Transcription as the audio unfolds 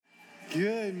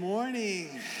Good morning.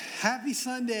 Happy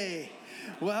Sunday.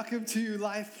 Welcome to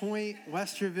Life Point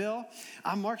Westerville.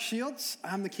 I'm Mark Shields.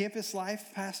 I'm the campus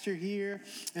life pastor here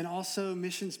and also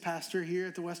missions pastor here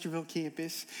at the Westerville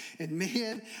campus. And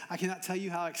man, I cannot tell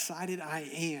you how excited I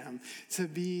am to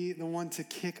be the one to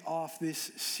kick off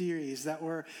this series that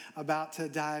we're about to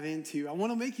dive into. I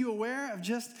want to make you aware of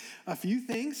just a few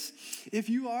things. If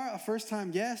you are a first-time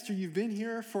guest or you've been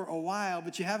here for a while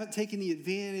but you haven't taken the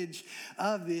advantage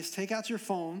of this, take out your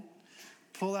phone.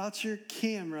 Pull out your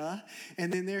camera,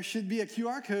 and then there should be a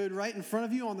QR code right in front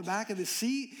of you on the back of the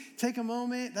seat. Take a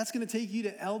moment. That's going to take you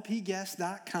to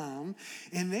lpguest.com,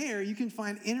 and there you can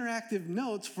find interactive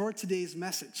notes for today's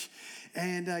message.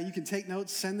 And you can take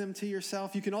notes, send them to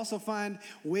yourself. You can also find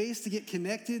ways to get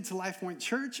connected to Life Point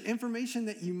Church, information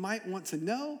that you might want to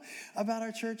know about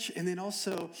our church. And then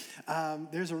also,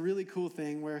 there's a really cool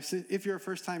thing where if you're a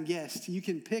first-time guest, you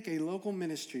can pick a local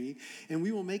ministry, and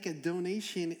we will make a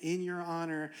donation in your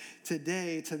honor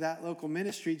today to that local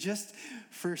ministry just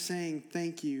for saying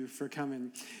thank you for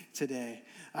coming today.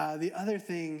 The other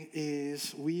thing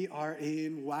is we are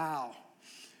in WOW,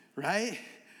 right?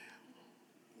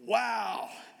 Wow.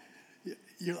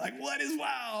 You're like, what is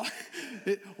WOW?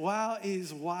 WOW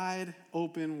is wide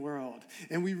open world.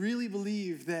 And we really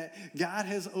believe that God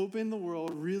has opened the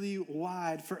world really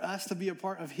wide for us to be a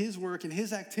part of his work and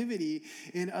his activity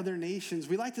in other nations.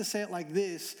 We like to say it like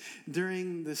this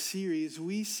during the series.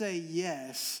 We say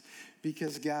yes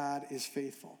because God is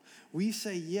faithful. We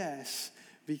say yes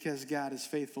because God is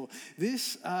faithful.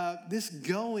 This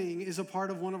going is a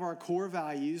part of one of our core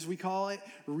values. We call it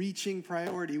reaching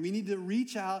priority. We need to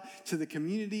reach out to the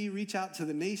community, reach out to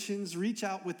the nations, reach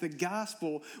out with the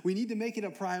gospel. We need to make it a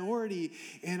priority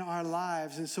in our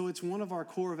lives. And so it's one of our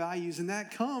core values, and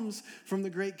that comes from the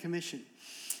Great Commission.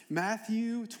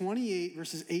 Matthew 28,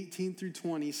 verses 18 through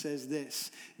 20 says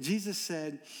this. Jesus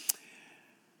said,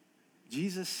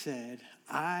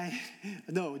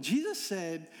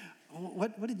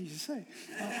 what did Jesus say?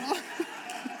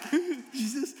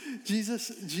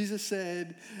 Jesus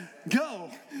said, go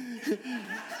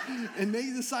and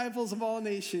make disciples of all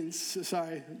nations.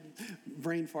 Sorry,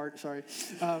 brain fart, sorry.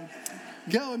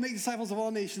 Go and make disciples of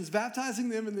all nations, baptizing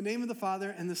them in the name of the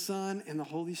Father and the Son and the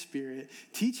Holy Spirit,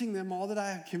 teaching them all that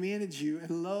I have commanded you.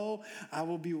 And lo, I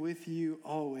will be with you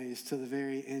always to the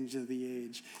very end of the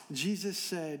age. Jesus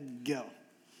said, go.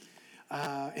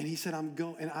 And he said, I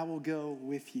will go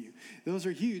with you. Those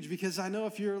are huge because I know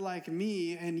if you're like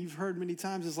me and you've heard many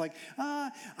times, it's like,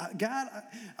 God,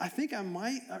 I think I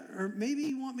might, or maybe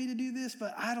you want me to do this,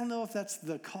 but I don't know if that's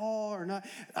the call or not.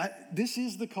 This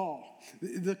is the call.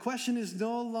 The question is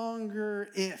no longer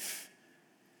if.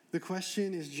 The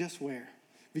question is just where.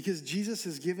 Because Jesus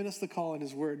has given us the call in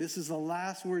his word. This is the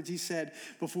last words he said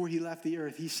before he left the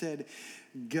earth. He said,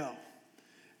 go.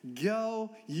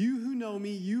 Go, you who know me,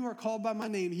 you are called by my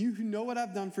name, you who know what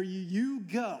I've done for you, you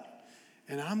go.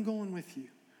 And I'm going with you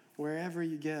wherever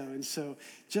you go. And so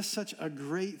just such a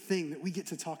great thing that we get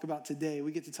to talk about today.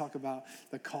 We get to talk about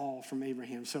the call from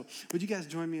Abraham. So would you guys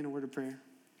join me in a word of prayer?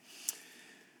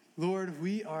 Lord,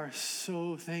 we are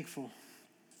so thankful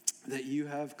that you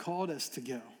have called us to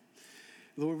go.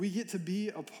 Lord, we get to be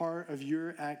a part of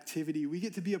your activity. We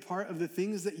get to be a part of the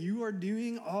things that you are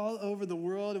doing all over the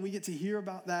world, and we get to hear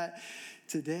about that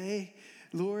today.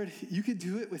 Lord, you could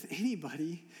do it with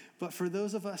anybody, but for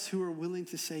those of us who are willing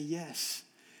to say yes,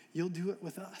 you'll do it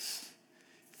with us.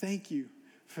 Thank you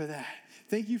for that.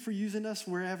 Thank you for using us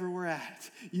wherever we're at,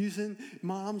 using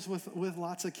moms with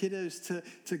lots of kiddos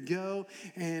to go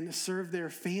and serve their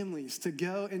families, to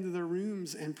go into their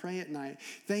rooms and pray at night.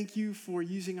 Thank you for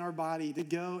using our body to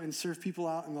go and serve people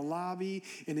out in the lobby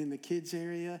and in the kids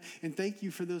area. And thank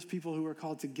you for those people who are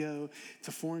called to go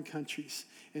to foreign countries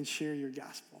and share your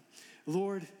gospel.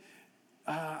 Lord,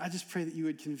 I just pray that you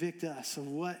would convict us of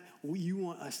what you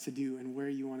want us to do and where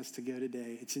you want us to go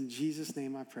today. It's in Jesus'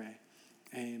 name I pray.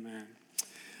 Amen.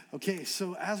 Okay,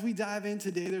 so as we dive in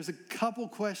today, there's a couple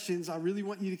questions I really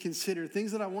want you to consider,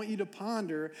 things that I want you to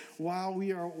ponder while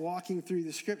we are walking through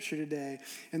the scripture today.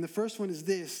 And the first one is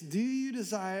this: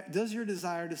 does your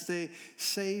desire to stay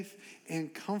safe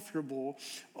and comfortable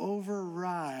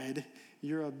override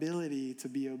your ability to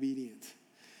be obedient?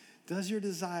 Does your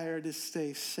desire to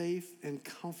stay safe and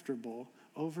comfortable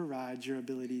override your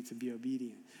ability to be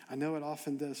obedient? I know it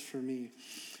often does for me.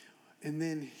 And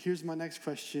then here's my next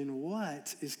question.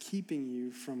 What is keeping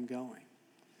you from going?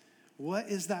 What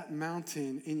is that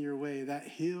mountain in your way, that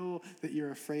hill that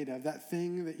you're afraid of, that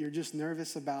thing that you're just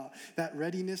nervous about, that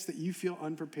readiness that you feel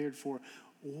unprepared for?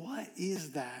 What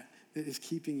is that is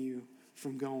keeping you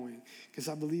from going? Because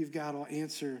I believe God will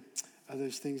answer of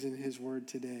those things in his word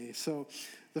today. So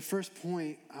the first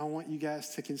point I want you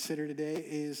guys to consider today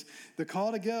is the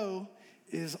call to go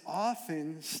is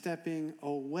often stepping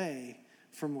away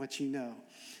from what you know.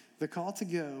 The call to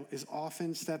go is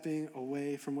often stepping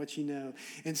away from what you know.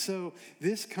 And so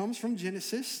this comes from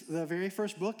Genesis, the very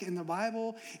first book in the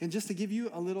Bible. And just to give you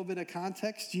a little bit of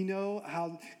context, you know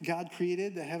how God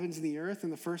created the heavens and the earth in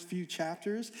the first few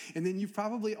chapters. And then you've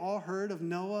probably all heard of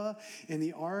Noah and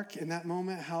the ark in that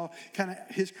moment, how kind of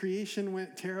his creation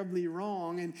went terribly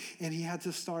wrong and he had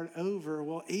to start over.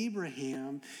 Well,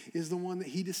 Abraham is the one that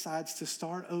he decides to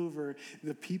start over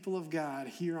the people of God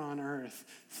here on earth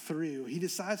through. He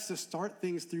decides to start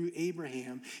things through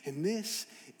Abraham, and this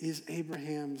is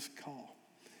Abraham's call.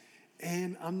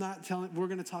 And we're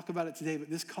going to talk about it today, but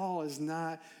this call is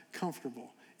not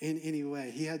comfortable in any way.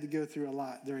 He had to go through a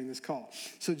lot during this call.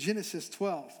 So Genesis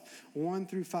 12,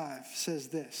 1-5 says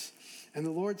this, "And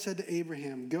the Lord said to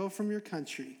Abraham, go from your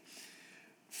country,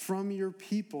 from your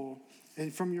people,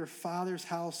 and from your father's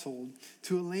household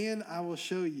to a land I will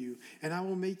show you, and I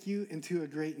will make you into a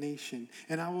great nation,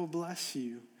 and I will bless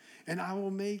you. And I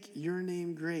will make your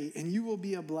name great, and you will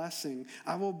be a blessing.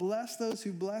 I will bless those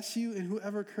who bless you, and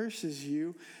whoever curses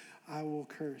you, I will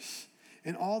curse.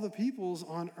 And all the peoples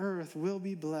on earth will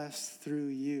be blessed through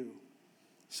you."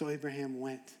 So Abraham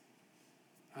went.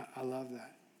 I love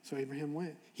that. So Abraham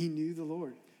went. He knew the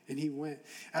Lord, and he went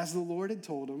as the Lord had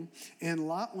told him, and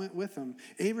Lot went with him.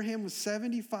 Abraham was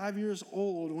 75 years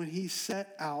old when he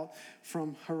set out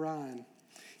from Haran.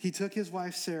 He took his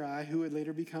wife Sarai, who would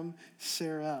later become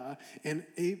Sarah, and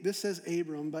this says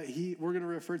Abram, but we're going to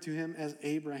refer to him as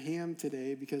Abraham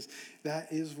today because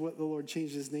that is what the Lord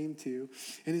changed his name to,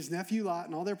 and his nephew Lot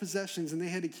and all their possessions, and they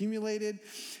had accumulated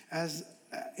as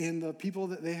in the people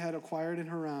that they had acquired in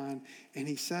Haran, and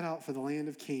he set out for the land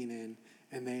of Canaan,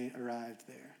 and they arrived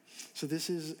there. So this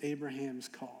is Abraham's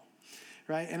call.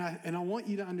 Right? And I want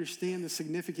you to understand the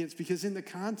significance, because in the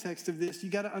context of this, you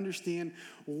got to understand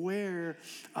where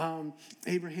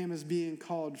Abraham is being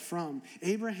called from.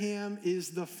 Abraham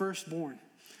is the firstborn,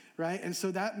 right? And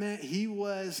so that meant he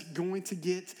was going to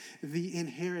get the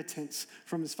inheritance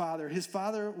from his father. His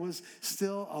father was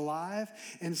still alive,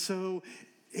 and so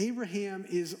Abraham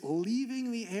is leaving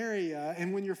the area,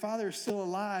 and when your father is still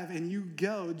alive and you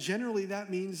go, generally that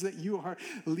means that you are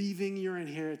leaving your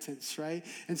inheritance, right?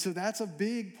 And so that's a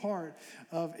big part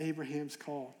of Abraham's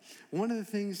call. One of the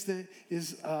things that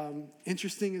is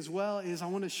interesting as well is I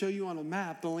want to show you on a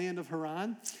map the land of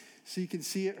Haran. So you can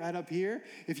see it right up here.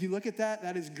 If you look at that,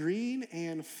 that is green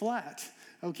and flat.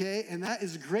 Okay, and that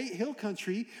is great hill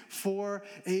country for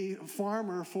a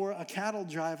farmer, for a cattle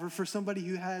driver, for somebody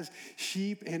who has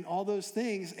sheep and all those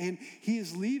things. And he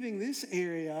is leaving this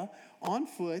area on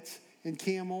foot and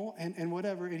camel and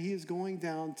whatever, and he is going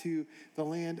down to the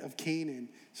land of Canaan.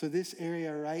 So this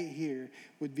area right here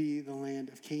would be the land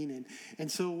of Canaan. And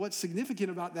so what's significant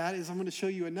about that is I'm going to show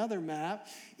you another map,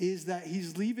 is that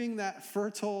he's leaving that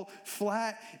fertile,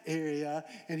 flat area,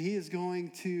 and he is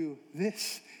going to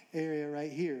this area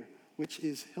right here, which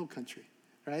is hill country,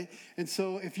 right? And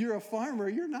so if you're a farmer,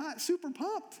 you're not super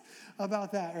pumped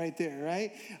about that right there,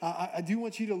 right? I do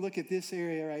want you to look at this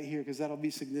area right here, because that'll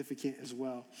be significant as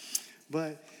well.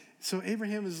 But so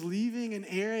Abraham is leaving an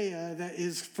area that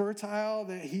is fertile,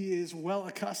 that he is well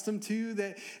accustomed to,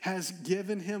 that has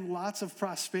given him lots of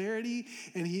prosperity,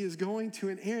 and he is going to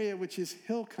an area which is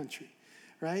hill country,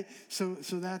 right? So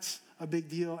that's a big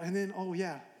deal. And then, oh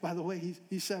yeah, by the way,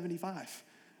 he's 75.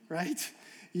 Right?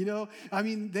 You know, I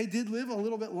mean, they did live a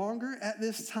little bit longer at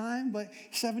this time, but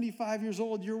 75 years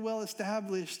old, you're well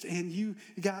established, and you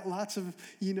got lots of,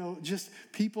 just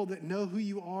people that know who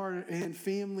you are and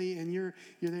family, and you're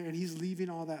there, and he's leaving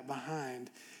all that behind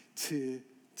to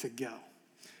go,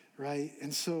 right?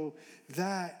 And so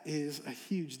that is a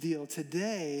huge deal.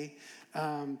 Today,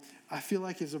 I feel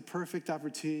like is a perfect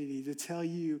opportunity to tell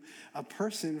you a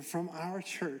person from our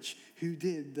church who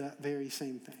did the very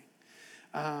same thing.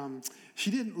 She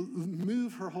didn't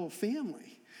move her whole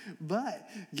family, but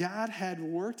God had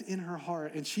worked in her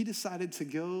heart, and she decided to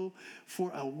go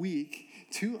for a week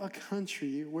to a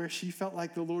country where she felt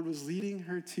like the Lord was leading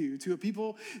her to a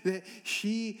people that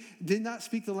she did not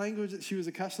speak the language that she was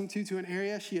accustomed to an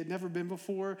area she had never been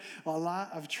before, a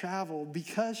lot of travel,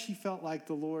 because she felt like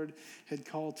the Lord had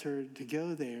called her to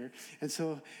go there. And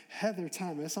so, Heather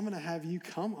Thomas, I'm going to have you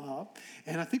come up,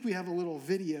 and I think we have a little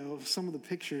video of some of the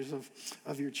pictures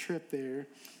of your trip there,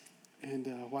 and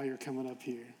while you're coming up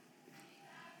here.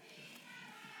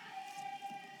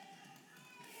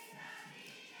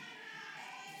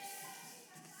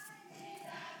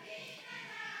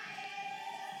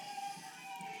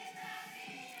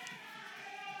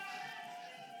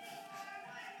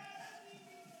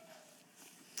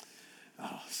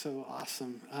 so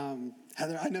awesome.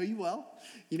 Heather, I know you well.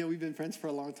 You know, we've been friends for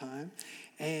a long time.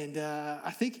 And I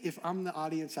think if I'm the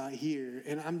audience out here,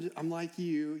 and I'm like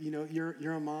you, you know,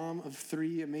 you're a mom of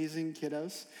 3 amazing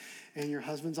kiddos, and your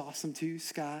husband's awesome too,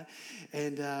 Scott.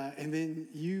 And then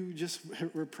you just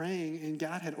were praying, and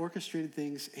God had orchestrated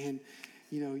things, and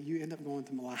you know, you end up going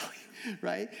to Malawi,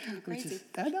 right? Crazy. Which is,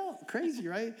 I know, crazy,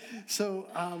 right? So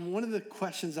one of the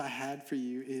questions I had for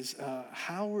you is,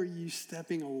 how were you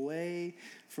stepping away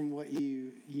from what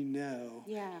you know?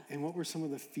 Yeah. And what were some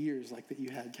of the fears like that you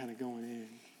had kind of going in?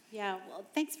 Yeah, well,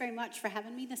 thanks very much for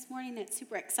having me this morning. It's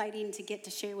super exciting to get to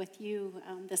share with you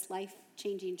this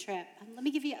life-changing trip. Let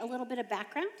me give you a little bit of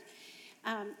background.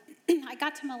 I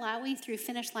got to Malawi through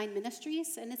Finish Line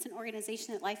Ministries, and it's an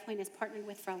organization that LifePoint has partnered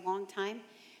with for a long time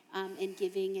in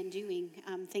giving and doing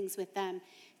things with them.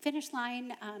 Finish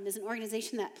Line is an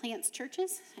organization that plants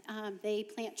churches. They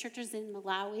plant churches in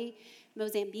Malawi,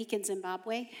 Mozambique, and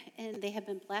Zimbabwe, and they have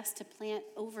been blessed to plant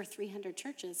over 300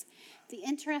 churches. The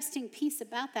interesting piece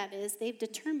about that is they've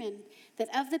determined that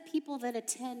of the people that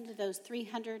attend those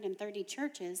 330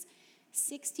 churches,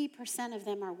 60% of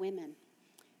them are women.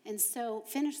 And so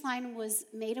Finish Line was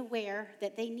made aware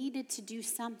that they needed to do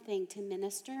something to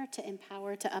minister, to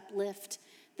empower, to uplift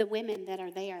the women that are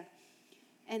there.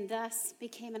 And thus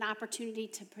became an opportunity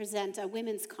to present a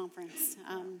women's conference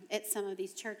at some of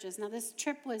these churches. Now this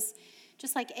trip was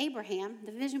just like Abraham.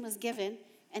 The vision was given,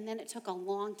 and then it took a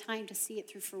long time to see it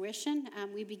through fruition.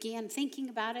 We began thinking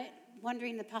about it,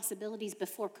 wondering the possibilities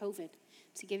before COVID,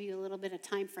 to give you a little bit of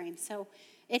time frame. So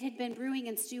it had been brewing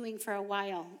and stewing for a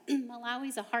while.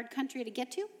 Malawi's a hard country to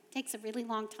get to. It takes a really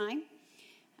long time.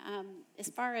 As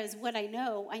far as what I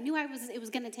know, I knew it was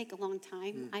going to take a long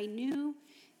time. I knew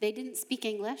they didn't speak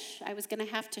English. I was going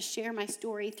to have to share my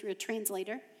story through a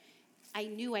translator. I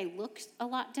knew I looked a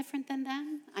lot different than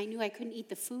them. I knew I couldn't eat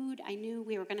the food. I knew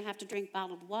we were going to have to drink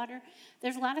bottled water.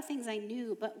 There's a lot of things I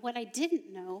knew, but what I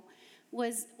didn't know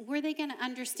was, were they going to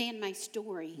understand my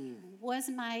story? Was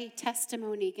my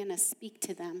testimony going to speak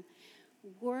to them?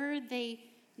 Were they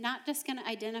not just going to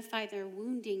identify their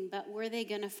wounding, but were they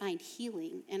going to find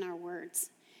healing in our words?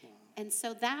 Wow. And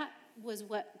so that was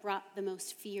what brought the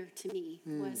most fear to me,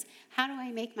 was how do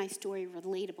I make my story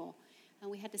relatable?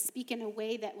 We had to speak in a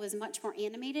way that was much more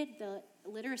animated. The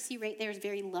literacy rate there is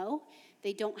very low.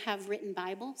 They don't have written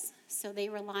Bibles, so they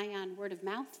rely on word of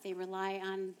mouth. They rely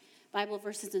on Bible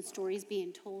verses and stories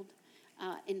being told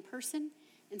in person.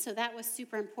 And so that was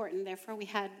super important. Therefore, we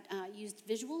had used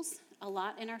visuals a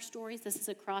lot in our stories. This is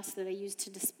a cross that I used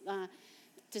to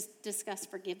discuss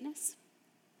forgiveness.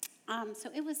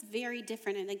 So it was very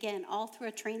different. And again, all through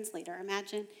a translator.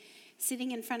 Imagine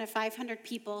sitting in front of 500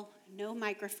 people, no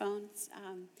microphones,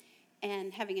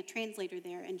 and having a translator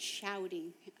there and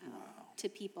shouting to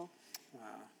people. Wow.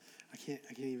 I can't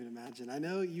even imagine. I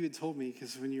know you had told me,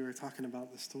 because when you were talking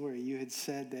about the story, you had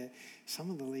said that some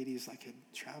of the ladies had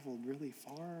traveled really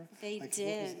far. They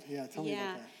did. Tell me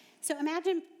about that. So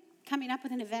imagine coming up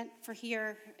with an event for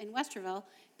here in Westerville,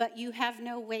 but you have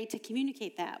no way to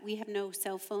communicate that. We have no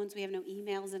cell phones. We have no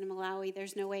emails in Malawi.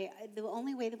 There's no way. The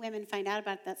only way the women find out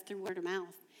about that's through word of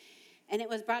mouth. And it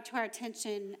was brought to our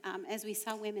attention as we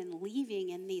saw women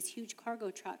leaving in these huge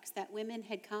cargo trucks, that women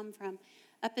had come from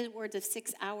upwards of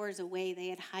 6 hours away. They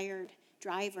had hired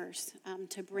drivers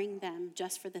to bring them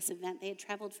just for this event. They had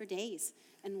traveled for days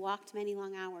and walked many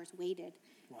long hours, waited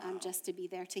just to be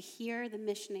there, to hear the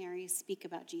missionaries speak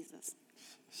about Jesus.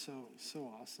 So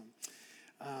awesome.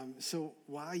 So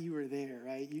while you were there,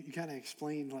 right, you kind of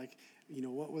explained,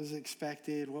 what was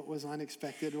expected, what was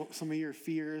unexpected, what some of your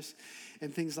fears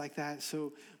and things like that.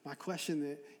 So my question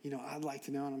that, I'd like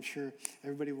to know, and I'm sure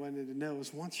everybody wanted to know,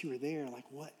 is once you were there,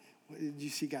 what did you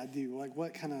see God do?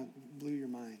 What kind of blew your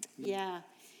mind? Yeah.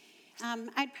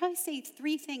 I'd probably say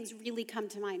 3 things really come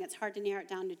to mind. It's hard to narrow it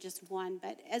down to just one.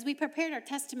 But as we prepared our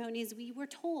testimonies, we were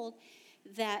told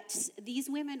that these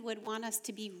women would want us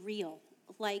to be real.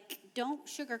 Don't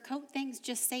sugarcoat things,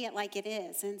 just say it like it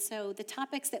is. And so the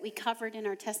topics that we covered in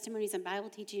our testimonies and Bible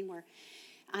teaching were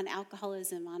on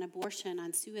alcoholism, on abortion,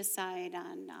 on suicide,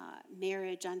 on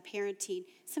marriage, on parenting,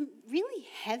 some really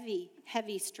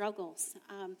heavy struggles.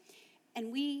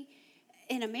 And we,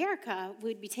 in America,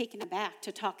 would be taken aback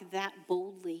to talk that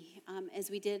boldly as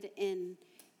we did in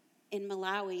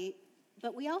Malawi.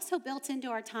 But we also built into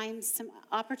our times some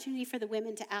opportunity for the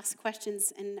women to ask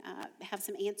questions and have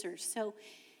some answers. So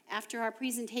after our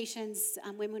presentations,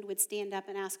 women would stand up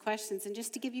and ask questions. And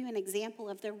just to give you an example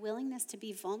of their willingness to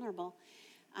be vulnerable,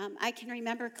 I can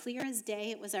remember clear as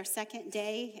day. It was our second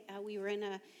day. We were in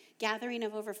a gathering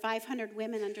of over 500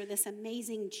 women under this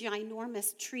amazing,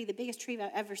 ginormous tree, the biggest tree I've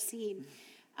ever seen.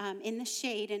 in the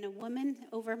shade, and a woman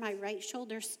over my right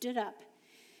shoulder stood up.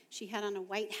 She had on a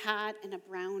white hat and a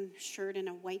brown shirt and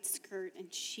a white skirt,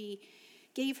 and she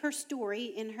gave her story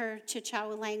in her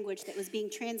Chichewa language that was being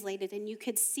translated, and you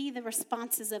could see the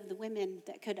responses of the women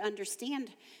that could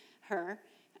understand her.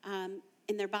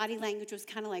 And their body language was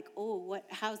kind of like, oh,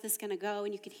 how's this going to go?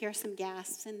 And you could hear some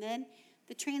gasps. And then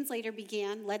the translator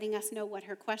began letting us know what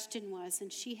her question was,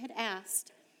 and she had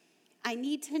asked, I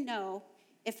need to know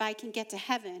if I can get to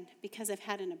heaven because I've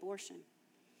had an abortion.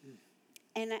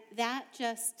 And that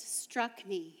just struck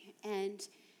me. And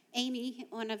Amy,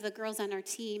 one of the girls on our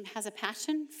team, has a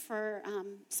passion for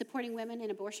supporting women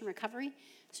in abortion recovery.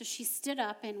 So she stood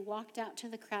up and walked out to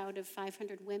the crowd of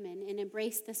 500 women and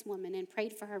embraced this woman and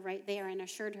prayed for her right there and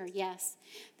assured her, yes,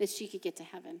 that she could get to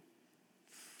heaven.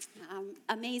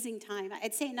 Amazing time.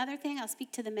 I'd say another thing, I'll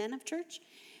speak to the men of church.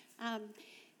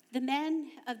 The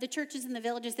men of the churches in the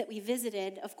villages that we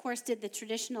visited, of course, did the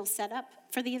traditional setup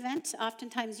for the event.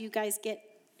 Oftentimes you guys get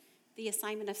the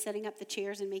assignment of setting up the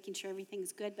chairs and making sure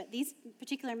everything's good. But these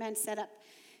particular men set up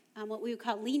what we would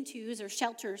call lean-tos or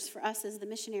shelters for us as the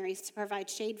missionaries to provide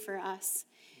shade for us.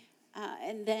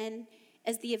 And then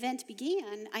as the event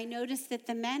began, I noticed that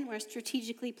the men were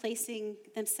strategically placing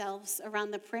themselves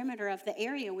around the perimeter of the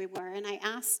area we were. And I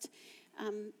asked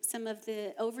some of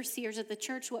the overseers of the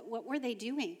church, what were they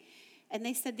doing? And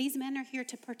they said, these men are here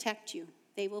to protect you.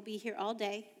 They will be here all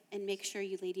day and make sure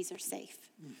you ladies are safe.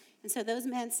 And so those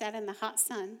men sat in the hot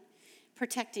sun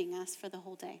protecting us for the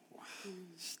whole day. Wow.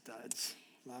 Studs.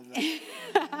 Love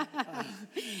that.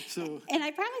 And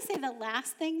I'd probably say the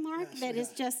last thing, Mark, is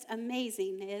just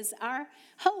amazing is our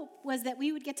hope was that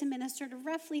we would get to minister to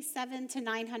roughly 700 to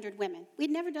 900 women. We'd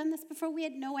never done this before. We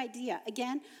had no idea.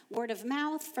 Again, word of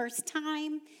mouth, first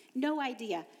time, no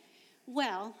idea.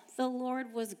 Well, the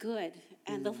Lord was good,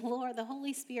 and the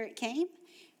Holy Spirit came.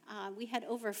 We had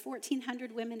over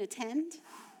 1,400 women attend,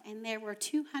 and there were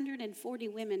 240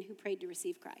 women who prayed to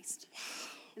receive Christ.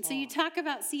 And so you talk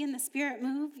about seeing the Spirit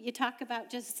move. You talk about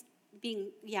just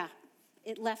being,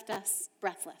 it left us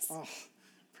breathless. Oh,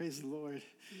 praise the Lord.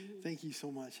 Mm-hmm. Thank you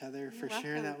so much, Heather, for welcome.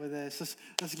 sharing that with us.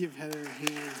 Let's give Heather a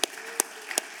hand.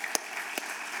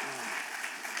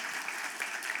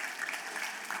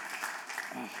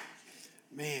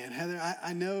 Man, Heather,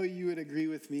 I know you would agree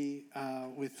with me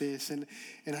with this. And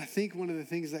I think one of the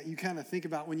things that you kind of think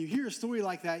about when you hear a story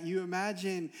like that, you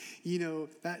imagine,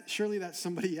 that surely that's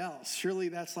somebody else. Surely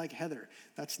that's like Heather.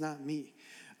 That's not me.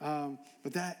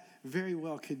 But that very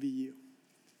well could be you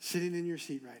sitting in your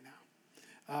seat right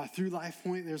now. Through Life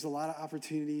Point, there's a lot of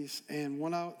opportunities. And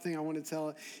one thing I want to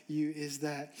tell you is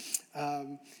that,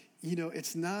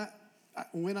 it's not,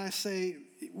 when I say,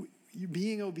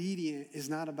 being obedient is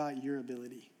not about your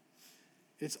ability.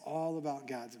 It's all about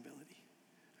God's ability,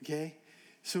 okay?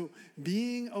 So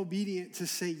being obedient to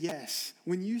say yes.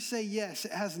 When you say yes,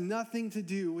 it has nothing to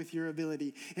do with your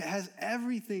ability. It has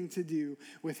everything to do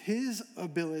with His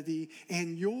ability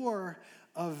and your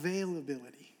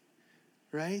availability,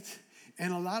 right?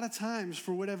 And a lot of times,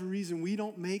 for whatever reason, we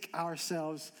don't make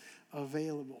ourselves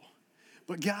available.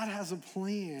 But God has a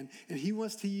plan, and He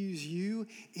wants to use you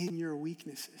in your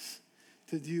weaknesses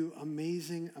to do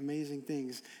amazing, amazing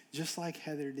things, just like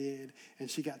Heather did, and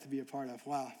she got to be a part of.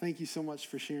 Wow, thank you so much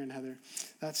for sharing, Heather.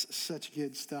 That's such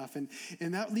good stuff. And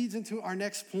that leads into our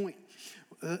next point.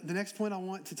 The next point I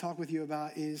want to talk with you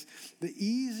about is the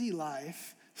easy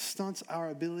life stunts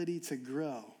our ability to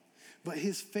grow, but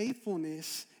His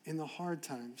faithfulness in the hard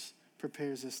times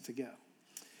prepares us to go.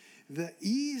 The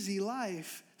easy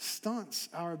life stunts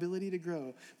our ability to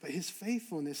grow, but His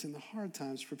faithfulness in the hard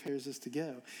times prepares us to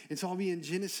go. And so I'll be in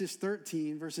Genesis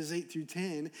 13, verses 8 through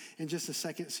 10 in just a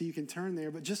second, so you can turn there.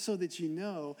 But just so that you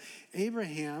know,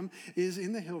 Abraham is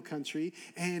in the hill country,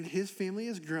 and his family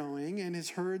is growing, and his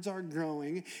herds are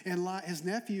growing. And his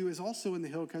nephew is also in the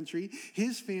hill country.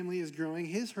 His family is growing,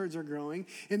 his herds are growing.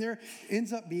 And there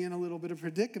ends up being a little bit of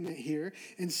predicament here.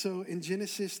 And so in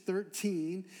Genesis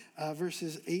 13,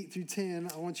 verses 8 through 10,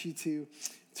 I want you to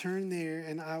turn there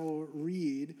and I will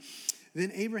read.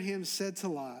 Then Abraham said to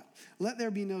Lot, "Let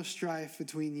there be no strife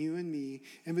between you and me,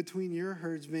 and between your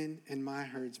herdsmen and my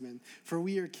herdsmen, for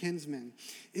we are kinsmen.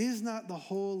 Is not the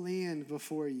whole land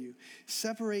before you?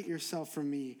 Separate yourself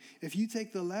from me. If you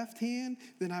take the left hand,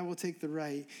 then I will take the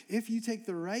right. If you take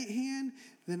the right hand,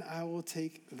 then I will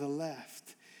take the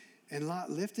left." And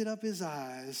Lot lifted up his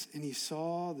eyes, and he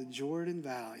saw the Jordan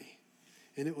Valley,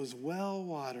 and it was well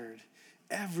watered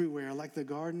everywhere, like the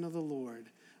garden of the Lord,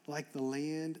 like the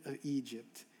land of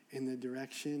Egypt in the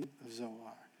direction of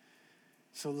Zoar.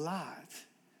 So Lot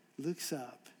looks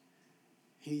up,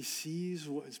 and he sees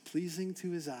what is pleasing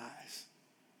to his eyes,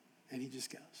 And he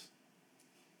just goes.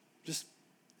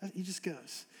 He just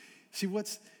goes. See,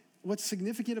 what's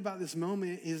significant about this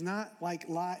moment is not like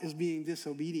Lot is being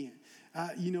disobedient.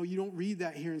 You don't read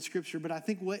that here in Scripture, but I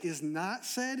think what is not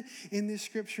said in this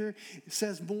Scripture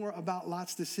says more about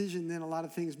Lot's decision than a lot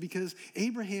of things, because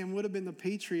Abraham would have been the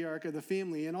patriarch of the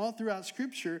family. And all throughout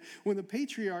Scripture, when the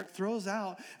patriarch throws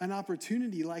out an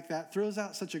opportunity like that, throws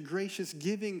out such a gracious,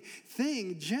 giving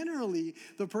thing, generally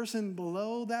the person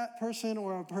below that person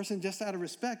or a person just out of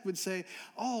respect would say,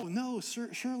 oh, no,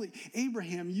 surely,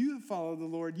 Abraham, you have followed the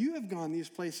Lord. You have gone these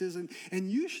places, and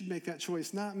you should make that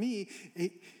choice, not me.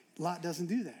 Lot doesn't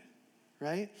do that,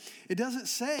 right? It doesn't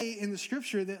say in the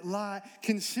Scripture that Lot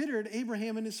considered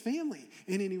Abraham and his family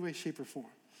in any way, shape, or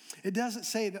form. It doesn't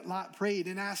say that Lot prayed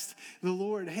and asked the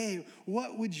Lord, hey,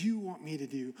 what would you want me to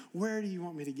do? Where do you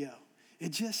want me to go?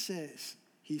 It just says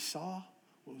he saw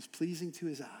what was pleasing to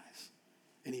his eyes,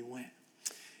 and he went.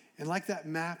 And like that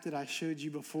map that I showed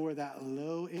you before, that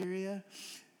low area,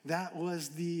 that was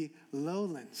the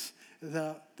lowlands,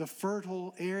 the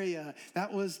fertile area.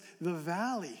 That was the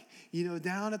valley,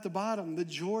 down at the bottom, the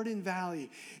Jordan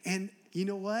Valley. And you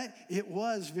know what? It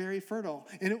was very fertile,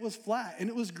 and it was flat, and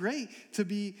it was great to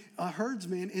be a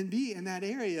herdsman and be in that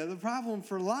area. The problem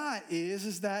for Lot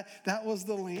is that was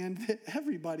the land that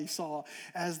everybody saw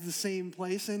as the same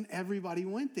place, and everybody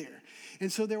went there.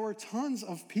 And so there were tons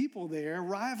of people there,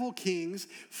 rival kings,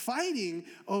 fighting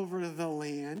over the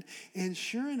land. And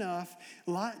sure enough,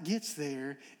 Lot gets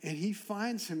there, and he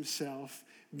finds himself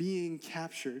being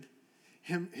captured.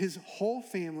 His whole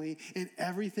family and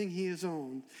everything he has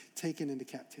owned taken into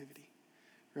captivity,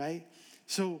 right?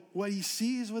 So what he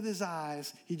sees with his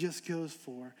eyes, he just goes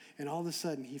for, and all of a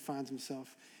sudden he finds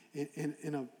himself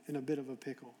in a bit of a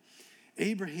pickle.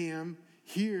 Abraham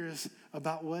hears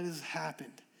about what has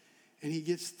happened, and he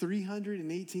gets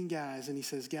 318 guys, and he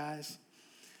says, guys,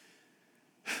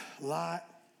 Lot,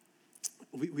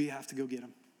 we have to go get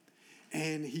him.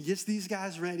 And he gets these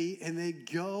guys ready, and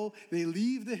they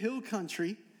leave the hill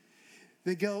country,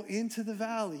 they go into the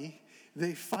valley,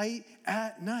 they fight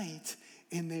at night,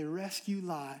 and they rescue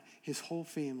Lot, his whole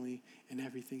family, and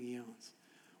everything he owns.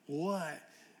 What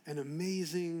an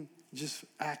amazing just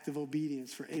act of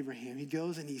obedience for Abraham. He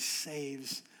goes and he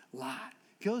saves Lot.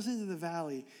 Goes into the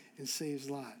valley and saves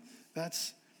Lot.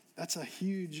 That's a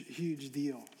huge, huge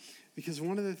deal. Because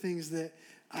one of the things that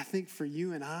I think for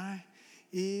you and I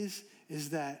is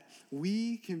that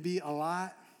we can be a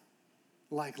lot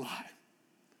like Lot,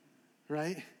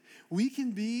 right? We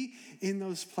can be in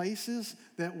those places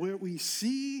that where we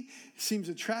see seems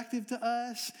attractive to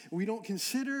us. We don't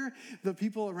consider the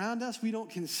people around us. We don't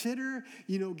consider,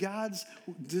 God's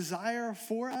desire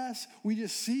for us. We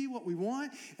just see what we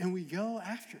want and we go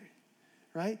after it,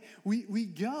 right? We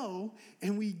go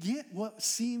and we get what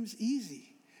seems easy.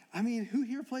 I mean, who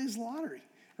here plays lottery?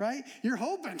 Right? You're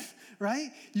hoping, right?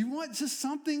 You want just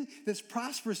something that's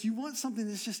prosperous. You want something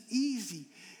that's just easy,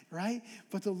 right?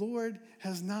 But the Lord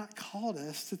has not called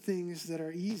us to things that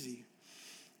are easy.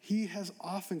 He has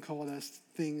often called us to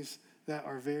things that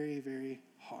are very, very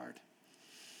hard.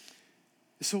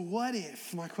 So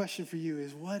my question for you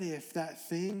is, what if that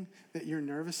thing that you're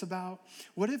nervous about,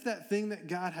 what if that thing that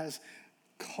God has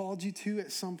called you to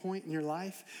at some point in your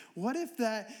life, what if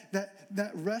that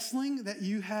wrestling that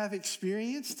you have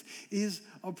experienced is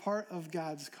a part of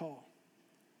God's call,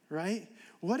 right?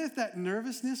 What if that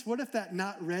nervousness, what if that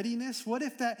not readiness, what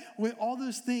if that, with all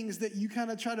those things that you kind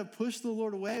of try to push the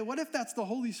Lord away, what if that's the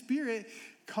Holy Spirit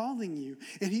calling you?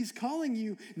 And he's calling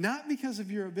you not because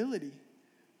of your ability.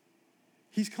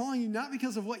 He's calling you not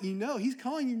because of what you know. He's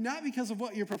calling you not because of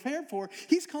what you're prepared for.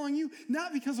 He's calling you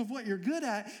not because of what you're good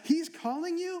at. He's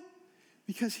calling you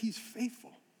because he's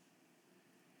faithful.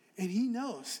 And he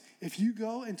knows if you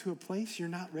go into a place you're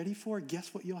not ready for,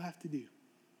 guess what you'll have to do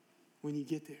when you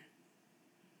get there?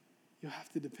 You'll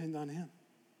have to depend on him.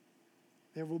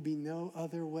 There will be no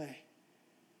other way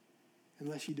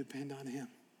unless you depend on him.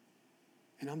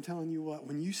 And I'm telling you what,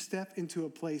 when you step into a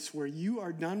place where you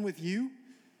are done with you,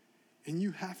 and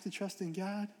you have to trust in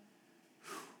God,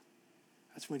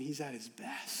 that's when he's at his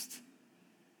best.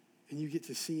 And you get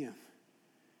to see him.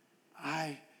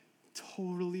 I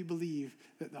totally believe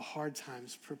that the hard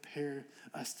times prepare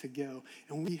us to go.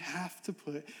 And we have to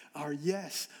put our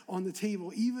yes on the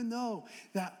table, even though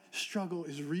that struggle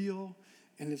is real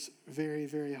and it's very,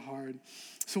 very hard.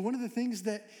 So one of the things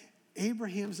that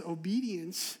Abraham's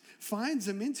obedience finds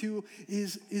him into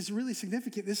is really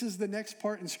significant. This is the next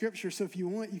part in Scripture. So if you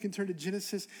want, you can turn to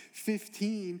Genesis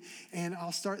 15, and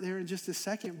I'll start there in just a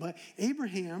second. But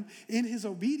Abraham, in his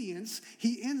obedience,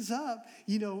 he ends up,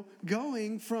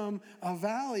 going from a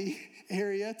valley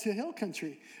area to hill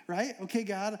country, right? Okay,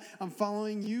 God, I'm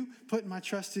following you, putting my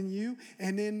trust in you.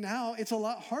 And then now it's a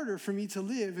lot harder for me to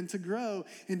live and to grow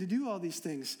and to do all these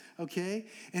things, okay?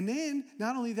 And then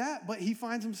not only that, but he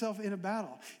finds himself in a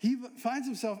battle. He finds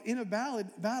himself in a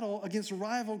battle against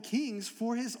rival kings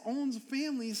for his own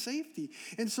family's safety.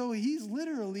 And so he's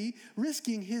literally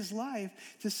risking his life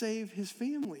to save his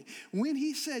family. When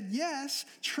he said, yes,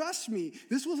 trust me,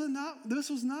 this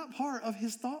was not part of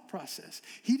his thought process.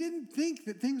 He didn't think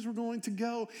that things were going to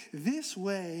go this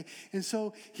way. And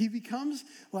so he becomes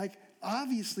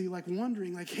obviously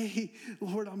wondering, hey,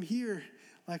 Lord, I'm here.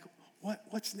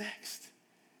 What's next?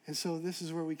 And so this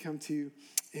is where we come to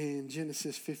in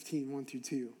Genesis 15, 1 through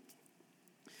 2.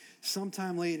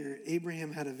 Sometime later,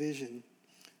 Abraham had a vision.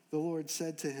 The Lord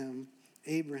said to him,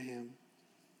 Abraham,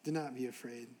 do not be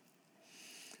afraid.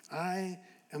 I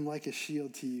am like a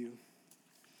shield to you.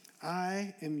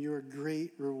 I am your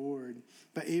great reward.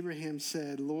 But Abraham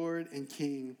said, Lord and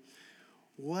King,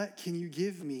 what can you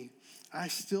give me? I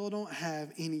still don't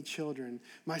have any children.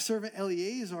 My servant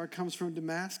Eliezer comes from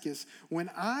Damascus. When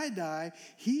I die,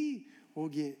 he will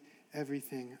get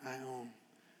everything I own.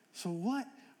 So what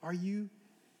are you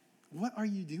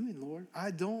doing, Lord?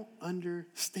 I don't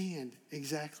understand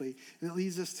exactly. And it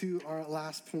leads us to our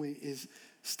last point is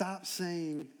stop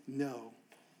saying no.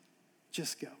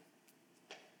 Just go.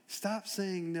 Stop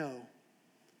saying no.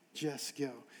 Just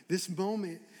go. This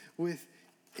moment with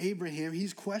Abraham,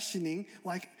 he's questioning,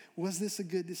 was this a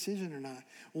good decision or not?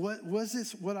 Was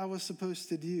this what I was supposed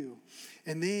to do?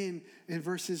 And then in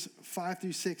verses 5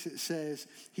 through 6, it says,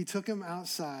 he took him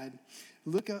outside,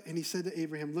 look up, and he said to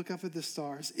Abraham, look up at the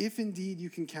stars, if indeed you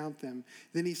can count them.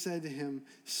 Then he said to him,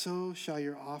 so shall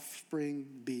your offspring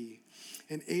be.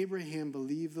 And Abraham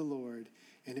believed the Lord,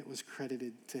 and it was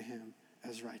credited to him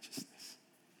as righteousness.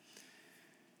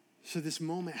 So this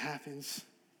moment happens,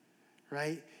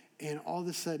 right? And all of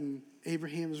a sudden,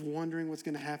 Abraham is wondering what's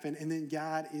going to happen, and then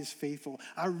God is faithful.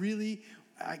 I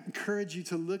encourage you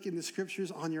to look in the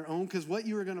scriptures on your own, because what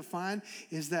you are going to find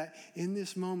is that in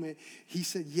this moment, he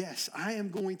said, yes, I am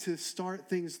going to start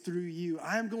things through you.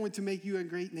 I am going to make you a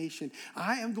great nation.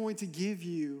 I am going to give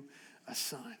you a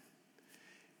son.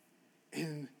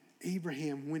 And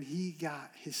Abraham, when he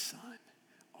got his son,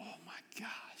 oh my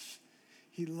gosh,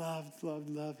 he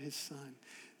loved his son.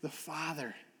 The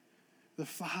father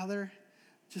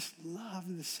just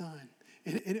loved the son.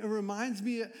 And it reminds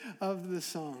me of the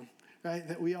song, right,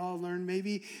 that we all learned.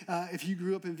 Maybe if you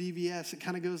grew up in VBS, it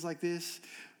kind of goes like this.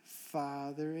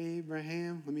 Father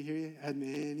Abraham, let me hear you, had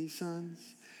many sons,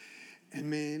 and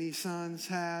many sons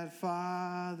had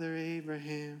Father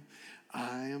Abraham.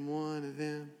 I am one of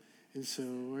them, and so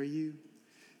are you.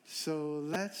 So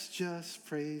let's just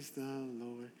praise the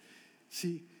Lord.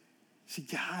 See,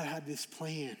 God had this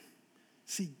plan.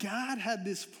 God had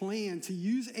this plan to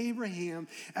use Abraham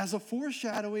as a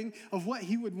foreshadowing of what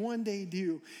he would one day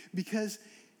do, because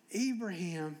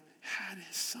Abraham had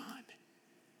his son.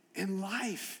 And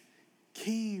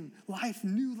new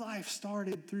life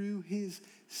started through his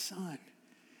son.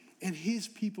 And his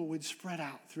people would spread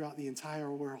out throughout the entire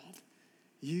world.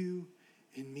 You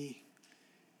and me.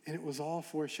 And it was all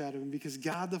foreshadowing, because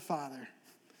God the Father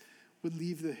would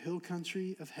leave the hill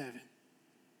country of heaven,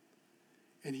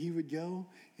 and he would go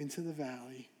into the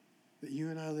valley that you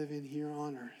and I live in here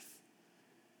on earth.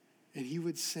 And he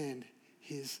would send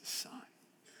his son.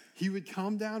 He would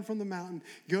come down from the mountain,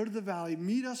 go to the valley,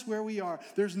 meet us where we are.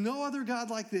 There's no other God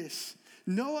like this.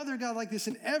 No other God like this.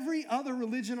 In every other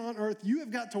religion on earth, you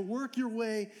have got to work your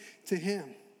way to him.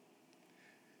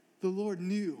 The Lord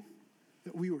knew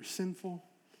that we were sinful.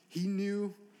 He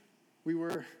knew we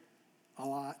were a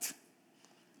lot,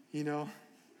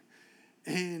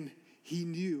 and he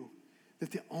knew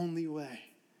that the only way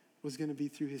was going to be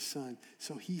through his son.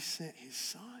 So he sent his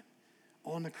son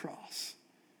on the cross,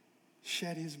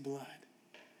 shed his blood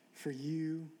for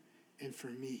you and for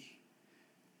me,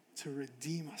 to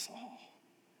redeem us all,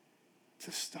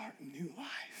 to start a new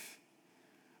life.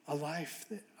 A life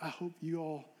that I hope you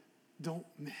all don't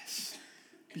miss,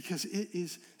 because it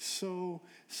is so,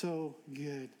 so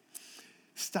good.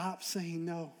 Stop saying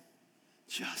no.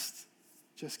 Just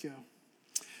go.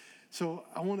 So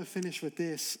I want to finish with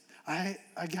this. I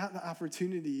got the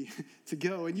opportunity to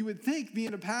go. And you would think,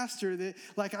 being a pastor, that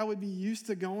like I would be used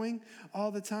to going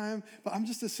all the time, but I'm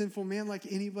just a sinful man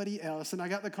like anybody else. And I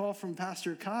got the call from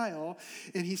Pastor Kyle,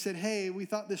 and he said, hey, we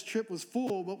thought this trip was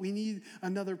full, but we need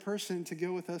another person to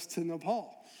go with us to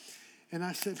Nepal. And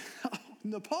I said, oh,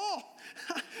 Nepal,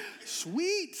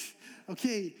 sweet.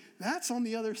 Okay, that's on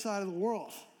the other side of the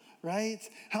world, right?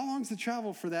 How long's the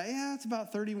travel for that? Yeah, it's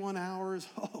about 31 hours.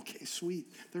 Oh, okay, sweet.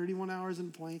 31 hours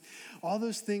in the plane. All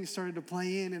those things started to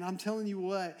play in, and I'm telling you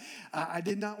what, I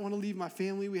did not want to leave my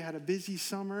family. We had a busy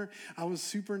summer. I was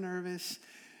super nervous,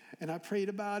 and I prayed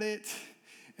about it,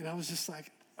 and I was just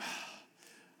like,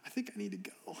 I think I need to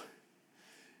go.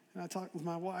 And I talked with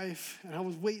my wife, and I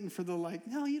was waiting for the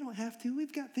no, you don't have to.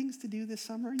 We've got things to do this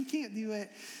summer. You can't do it.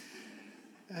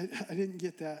 I didn't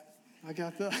get that. I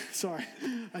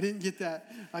didn't get that.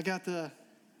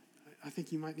 I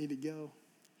think you might need to go.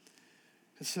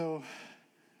 And so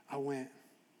I went.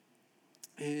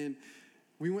 And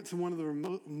we went to one of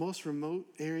the most remote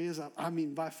areas, I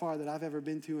mean, by far, that I've ever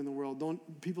been to in the world.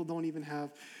 People don't even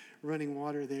have running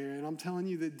water there. And I'm telling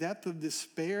you, the depth of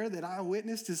despair that I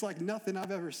witnessed is like nothing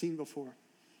I've ever seen before.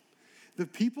 The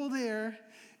people there,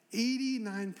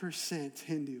 89%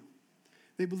 Hindu.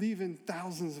 They believe in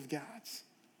thousands of gods.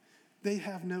 They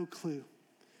have no clue.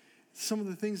 Some of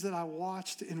the things that I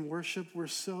watched in worship were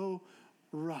so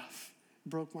rough. It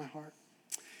broke my heart.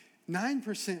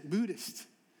 9% Buddhist.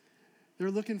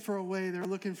 They're looking for a way. They're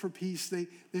looking for peace. They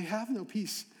have no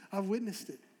peace. I've witnessed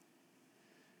it.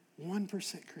 1%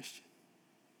 Christian.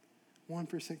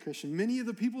 1% Christian. Many of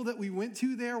the people that we went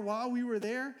to there while we were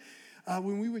there,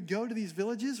 when we would go to these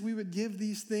villages, we would give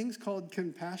these things called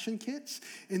compassion kits.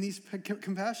 And these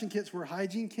compassion kits were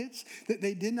hygiene kits that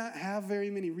they did not have very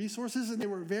many resources, and they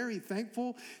were very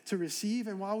thankful to receive.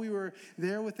 And while we were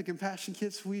there with the compassion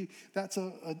kits, that's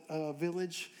a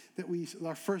village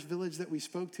our first village that we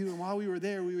spoke to. And while we were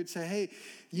there, we would say, hey,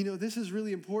 this is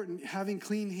really important. Having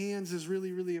clean hands is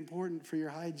really, really important for your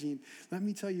hygiene. Let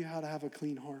me tell you how to have a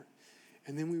clean heart.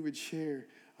 And then we would share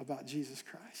about Jesus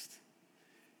Christ.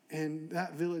 And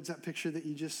that village, that picture that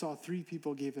you just saw, 3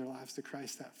 people gave their lives to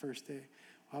Christ that first day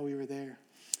while we were there.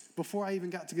 Before I even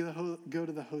got to go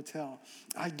to the hotel,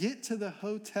 I get to the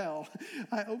hotel,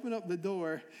 I open up the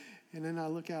door, and then I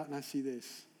look out and I see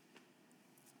this.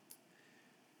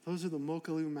 Those are the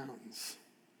Mokalu Mountains.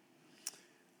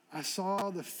 I saw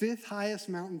the 5th highest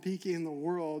mountain peak in the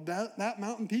world. That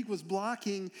mountain peak was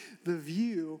blocking the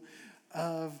view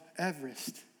of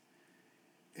Everest.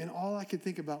 And all I could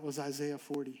think about was Isaiah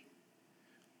 40,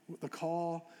 the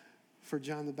call for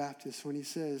John the Baptist when he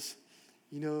says,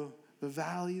 the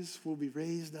valleys will be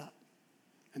raised up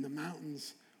and the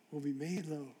mountains will be made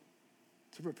low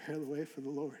to prepare the way for the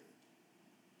Lord.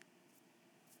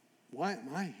 Why am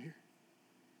I here?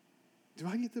 Do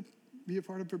I get to be a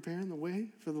part of preparing the way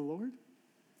for the Lord?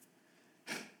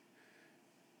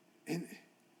 And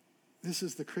this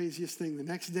is the craziest thing. The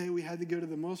next day, we had to go to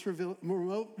the most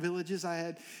remote villages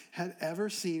I had ever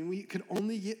seen. We could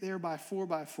only get there by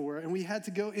 4x4, and we had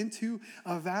to go into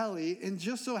a valley. And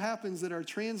just so happens that our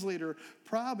translator,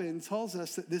 Prabin, tells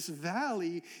us that this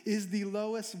valley is the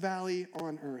lowest valley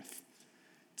on earth.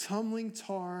 Tumbling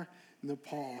Tar,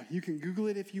 Nepal. You can Google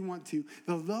it if you want to.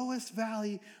 The lowest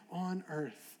valley on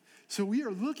earth. So we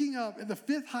are looking up at the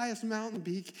 5th highest mountain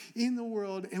peak in the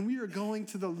world, and we are going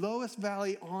to the lowest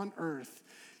valley on earth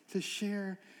to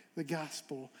share the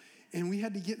gospel. And we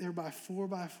had to get there by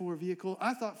 4x4 vehicle.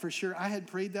 I thought for sure, I had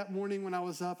prayed that morning when I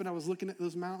was up and I was looking at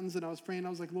those mountains and I was praying. I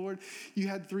was like, Lord, you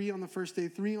had 3 on the first day,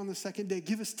 3 on the second day.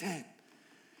 Give us 10.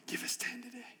 Give us 10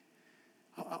 today.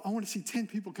 I want to see 10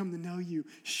 people come to know you.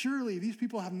 Surely these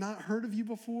people have not heard of you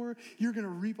before. You're going to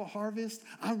reap a harvest.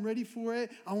 I'm ready for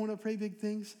it. I want to pray big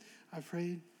things. I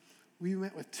prayed. We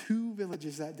went with 2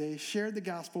 villages that day, shared the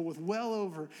gospel with well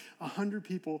over 100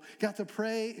 people, got to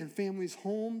pray in families'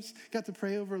 homes, got to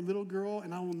pray over a little girl,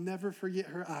 and I will never forget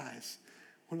her eyes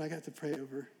when I got to pray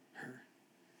over her.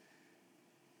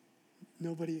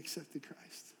 Nobody accepted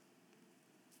Christ.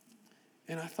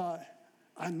 And I thought,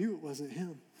 I knew it wasn't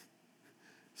him.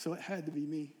 So it had to be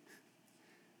me.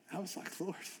 I was like,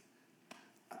 Lord,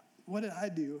 what did I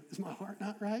do? Is my heart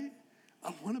not right?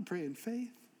 I want to pray in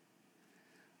faith.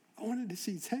 I wanted to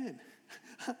see 10.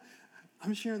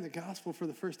 I'm sharing the gospel for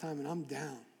the first time and I'm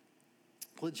down.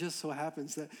 Well, it just so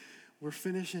happens that we're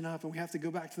finishing up and we have to go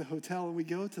back to the hotel, and we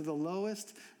go to the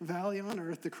lowest valley on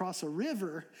earth to cross a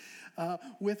river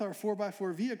with our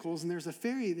 4x4 vehicles, and there's a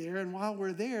ferry there, and while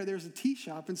we're there, there's a tea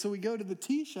shop, and so we go to the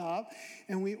tea shop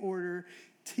and we order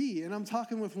tea. And I'm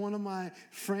talking with one of my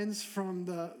friends from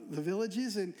the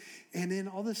villages, and then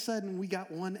all of a sudden we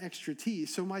got one extra tea.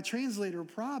 So my translator,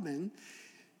 Prabin,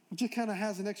 just kind of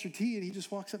has an extra tea, and he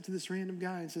just walks up to this random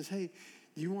guy and says, hey,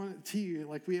 do you want tea?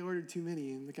 Like, we ordered too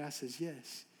many. And the guy says,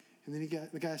 yes. And then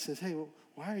the guy says, hey, well,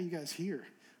 why are you guys here?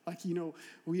 Like,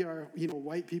 we are,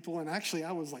 white people. And actually,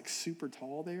 I was like super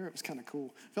tall there. It was kind of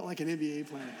cool. Felt like an NBA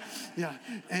player. Yeah.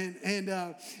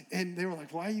 And they were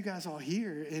like, why are you guys all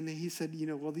here? And he said,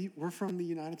 well, we're from the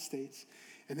United States,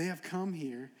 and they have come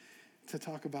here to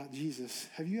talk about Jesus.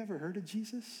 Have you ever heard of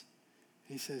Jesus?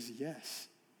 And he says, yes.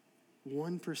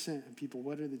 1% of people,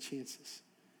 what are the chances?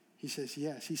 He says,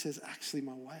 yes. He says, actually,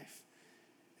 my wife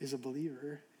is a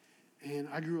believer, and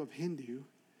I grew up Hindu,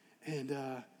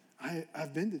 and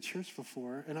I've been to church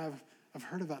before, and I've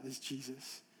heard about this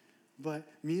Jesus, but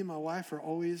me and my wife are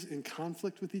always in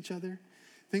conflict with each other.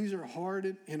 Things are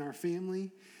hard in our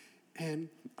family, and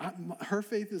her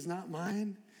faith is not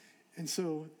mine, and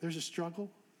so there's a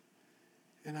struggle.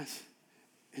 And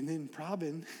then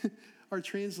Prabin, our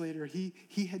translator, he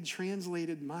had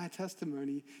translated my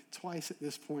testimony twice at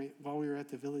this point while we were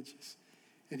at the villages.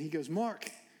 And he goes,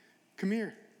 Mark, come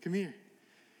here. And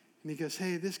he goes,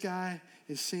 hey, this guy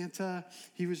is Santa.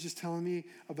 He was just telling me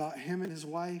about him and his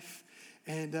wife.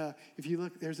 And if you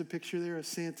look, there's a picture there of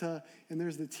Santa, and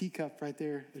there's the teacup right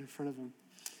there in front of him.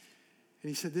 And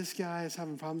he said, this guy is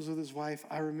having problems with his wife.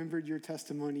 I remembered your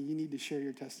testimony. You need to share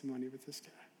your testimony with this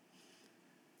guy.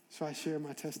 So I share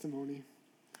my testimony.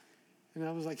 And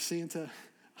I was like, Santa,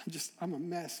 I'm a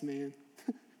mess, man.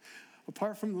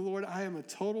 Apart from the Lord, I am a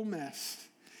total mess.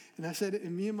 And I said,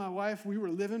 and me and my wife, we were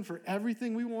living for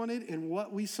everything we wanted and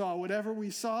what we saw. Whatever we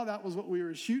saw, that was what we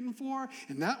were shooting for,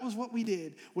 and that was what we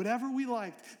did. Whatever we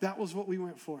liked, that was what we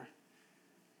went for.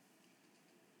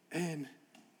 And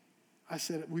I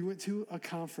said, we went to a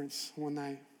conference one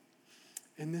night,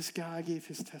 and this guy gave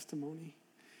his testimony.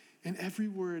 And every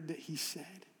word that he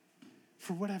said,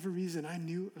 for whatever reason, I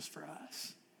knew it was for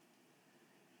us.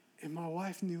 And my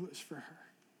wife knew it was for her.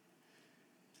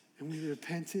 And we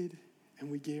repented, and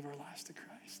we gave our lives to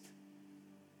Christ.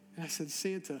 And I said,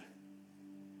 Santa,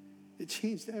 it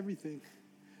changed everything.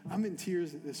 I'm in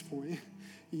tears at this point.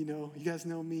 You guys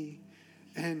know me.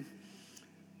 And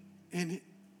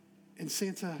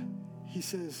Santa, he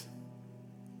says,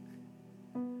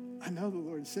 I know the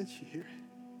Lord sent you here.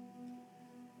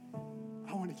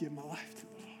 I want to give my life to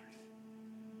the Lord.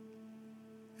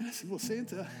 And I said, well,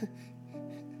 Santa,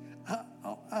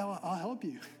 I'll help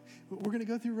you. We're going to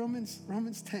go through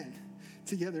Romans 10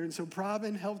 together. And so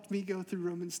Prabin helped me go through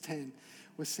Romans 10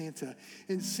 with Santa.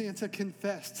 And Santa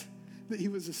confessed that he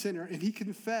was a sinner. And he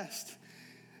confessed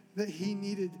that he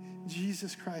needed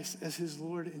Jesus Christ as his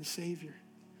Lord and Savior.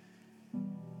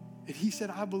 And he said,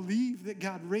 I believe that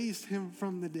God raised him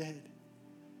from the dead.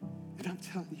 And I'm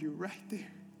telling you right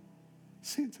there,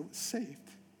 Santa was saved.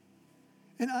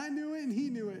 And I knew it and he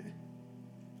knew it.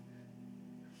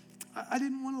 I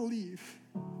didn't want to leave.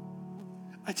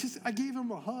 I gave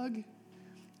him a hug.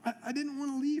 I didn't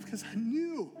want to leave because I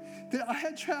knew that I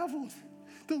had traveled.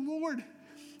 The Lord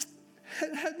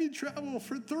had me travel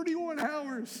for 31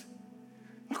 hours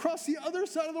across the other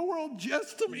side of the world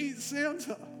just to meet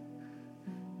Santa.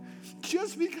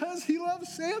 Just because he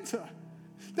loves Santa.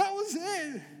 That was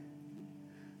it.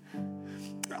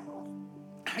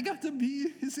 I got to be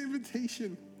his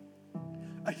invitation.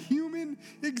 A human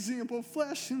example,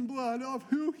 flesh and blood of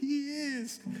who he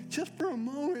is, just for a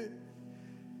moment.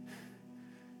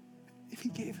 And he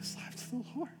gave his life to the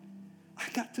Lord. I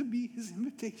got to be his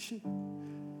invitation.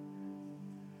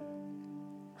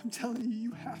 I'm telling you,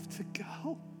 you have to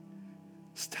go.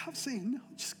 Stop saying no,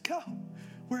 just go.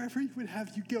 Wherever he would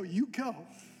have you go, you go.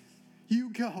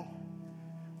 You go.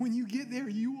 When you get there,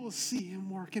 you will see him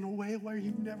work in a way where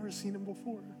you've never seen him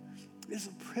before. It's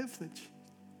a privilege.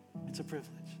 It's a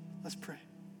privilege. Let's pray.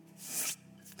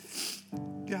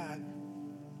 God,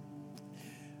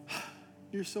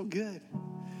 you're so good.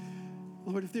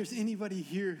 Lord, if there's anybody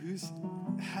here who's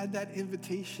had that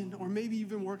invitation, or maybe you've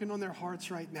been working on their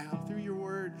hearts right now through your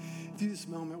word, through this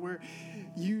moment where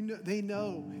they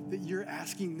know that you're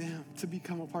asking them to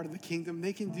become a part of the kingdom,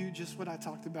 they can do just what I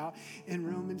talked about in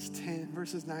Romans 10,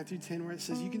 verses 9 through 10, where it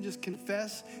says you can just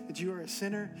confess that you are a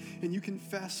sinner, and you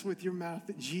confess with your mouth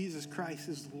that Jesus Christ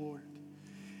is Lord.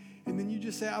 And then you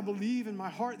just say, I believe in my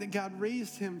heart that God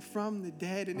raised him from the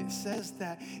dead. And it says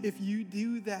that if you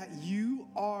do that, you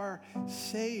are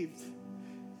saved.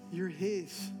 You're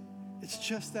his. It's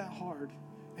just that hard.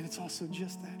 And it's also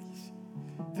just that easy.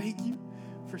 Thank you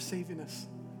for saving us,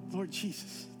 Lord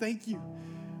Jesus. Thank you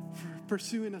for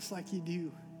pursuing us like you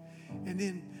do. And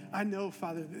then I know,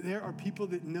 Father, that there are people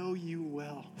that know you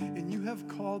well, and you have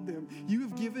called them. You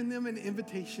have given them an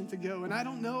invitation to go. And I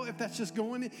don't know if that's just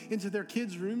going into their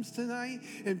kids' rooms tonight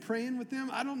and praying with them.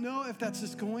 I don't know if that's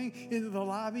just going into the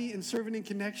lobby and serving in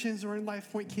Connections or in Life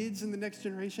Point Kids in the next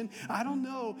generation. I don't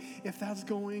know if that's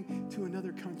going to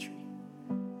another country.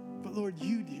 But Lord,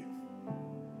 you do.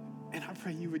 And I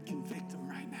pray you would convict them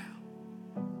right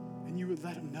now. And you would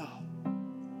let them know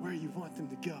where you want them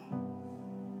to go.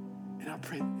 And I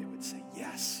pray that they would say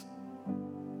yes.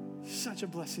 Such a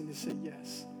blessing to say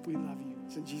yes. We love you.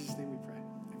 It's in Jesus' name we pray.